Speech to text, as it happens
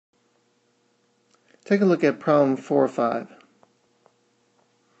Take a look at problem 4 or 5.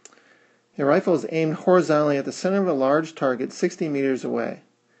 A rifle is aimed horizontally at the center of a large target 60 meters away.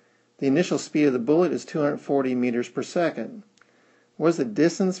 The initial speed of the bullet is 240 meters per second. What is the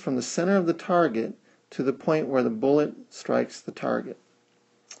distance from the center of the target to the point where the bullet strikes the target?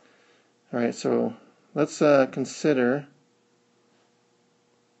 Alright, so let's consider,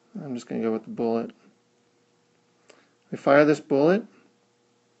 I'm just going to go with the bullet. We fire this bullet.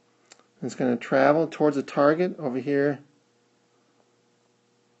 It's going to travel towards the target. Over here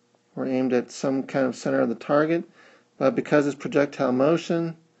we're aimed at some kind of center of the target, but because it's projectile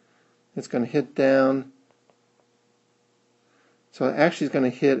motion, it's going to hit down. So it actually is going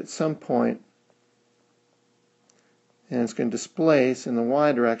to hit at some point, and it's going to displace in the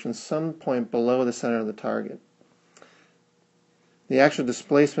y direction some point below the center of the target. The actual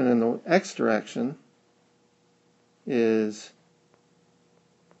displacement in the x direction is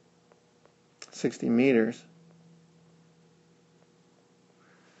 60 meters.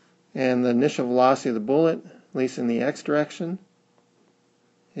 And the initial velocity of the bullet, at least in the x direction,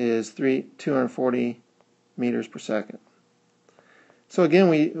 is 240 meters per second. So again,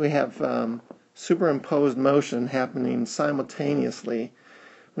 we have superimposed motion happening simultaneously.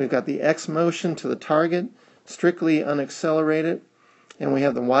 We've got the x motion to the target, strictly unaccelerated, and we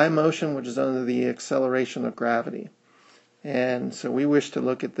have the y motion, which is under the acceleration of gravity. And so we wish to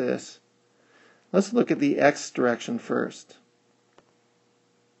look at this. Let's look at the x direction first.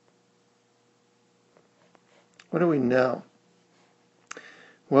 What do we know?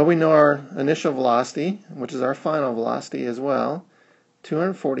 Well, we know our initial velocity, which is our final velocity as well,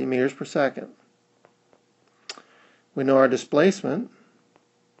 240 meters per second. We know our displacement,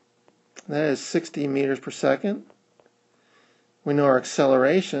 that is 60 meters per second. We know our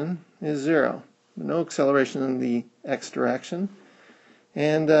acceleration is 0. No acceleration in the x direction.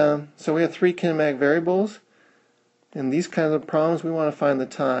 And so we have 3 kinematic variables. In these kinds of problems, we want to find the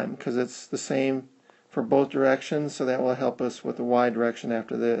time because it's the same for both directions, so that will help us with the y direction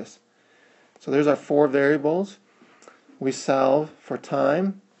after this. So there's our 4 variables. We solve for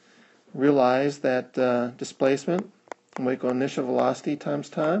time. Realize that displacement will equal initial velocity times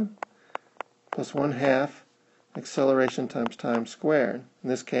time plus 1/2 acceleration times time squared. In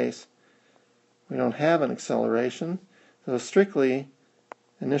this case, we don't have an acceleration, so strictly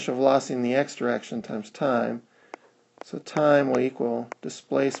initial velocity in the x direction times time. So time will equal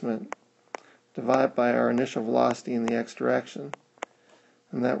displacement divided by our initial velocity in the x direction.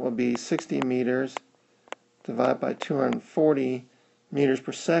 And that will be 60 meters divided by 240 meters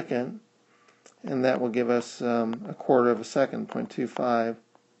per second. And that will give us a quarter of a second, 0.25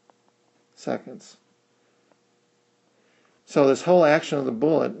 seconds. So this whole action of the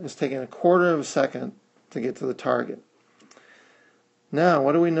bullet is taking a quarter of a second to get to the target. Now,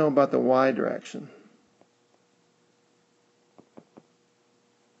 what do we know about the y direction?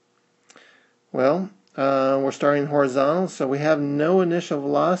 Well, we're starting horizontal, so we have no initial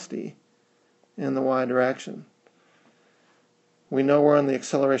velocity in the y direction. We know we're on the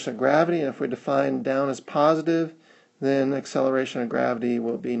acceleration of gravity, and if we define down as positive, then acceleration of gravity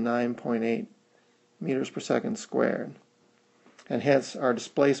will be 9.8 meters per second squared. And hence our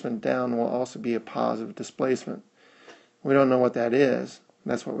displacement down will also be a positive displacement. We don't know what that is.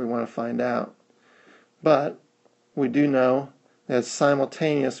 That's what we want to find out. But we do know that it's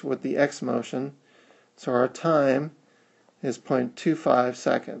simultaneous with the x motion, so our time is 0.25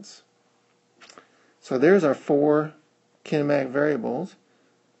 seconds. So there's our 4 kinematic variables,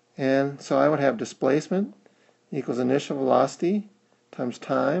 and so I would have displacement equals initial velocity times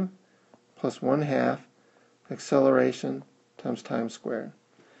time plus 1/2 acceleration times time squared.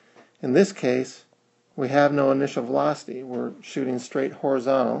 In this case, we have no initial velocity. We're shooting straight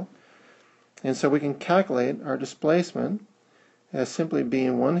horizontal, and so we can calculate our displacement as simply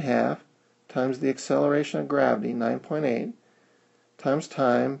being 1/2 times the acceleration of gravity, 9.8, times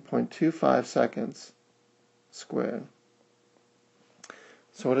time, 0.25 seconds squared.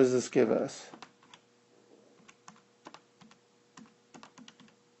 So what does this give us?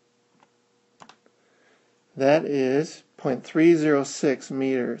 That is 0.306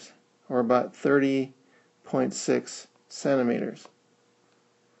 meters, or about 30.6 centimeters.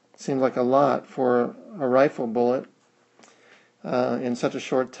 Seems like a lot for a rifle bullet in such a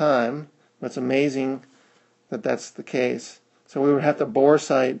short time, but it's amazing that that's the case. So we would have to bore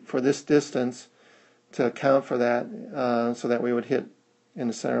sight for this distance to account for that, so that we would hit in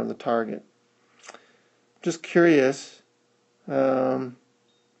the center of the target. Just curious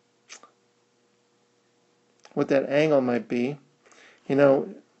what that angle might be. You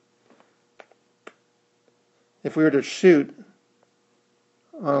know, if we were to shoot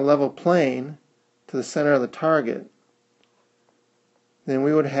on a level plane to the center of the target, then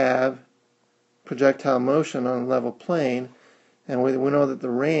we would have projectile motion on a level plane, and we know that the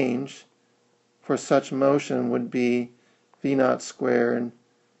range for such motion would be v naught squared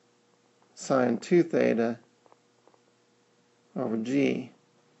sine 2 theta over g.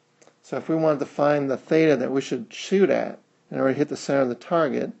 So if we wanted to find the theta that we should shoot at in order to hit the center of the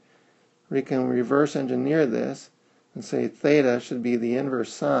target, we can reverse engineer this and say theta should be the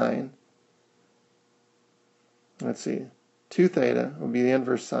inverse sine. Let's see, 2 theta will be the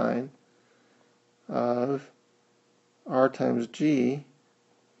inverse sine of r times g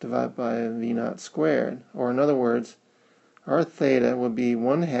divided by v naught squared. Or in other words, our theta will be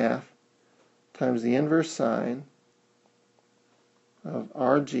 1/2 times the inverse sine of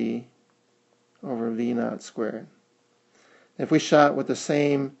rg over v naught squared. If we shot with the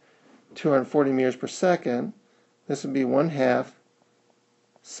same 240 meters per second, this would be 1/2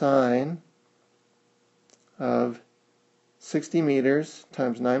 sine of 60 meters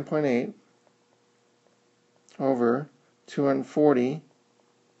times 9.8 over 240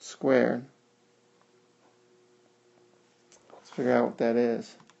 squared. Let's figure out what that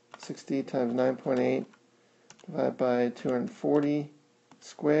is. 60 times 9.8 divided by 240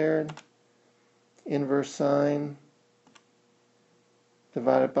 squared. Inverse sine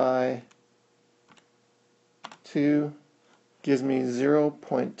divided by 2 gives me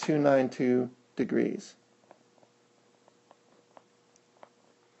 0.292 degrees.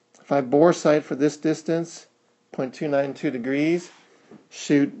 If I bore sight for this distance, 0.292 degrees,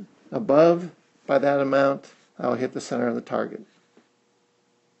 shoot above by that amount, I'll hit the center of the target.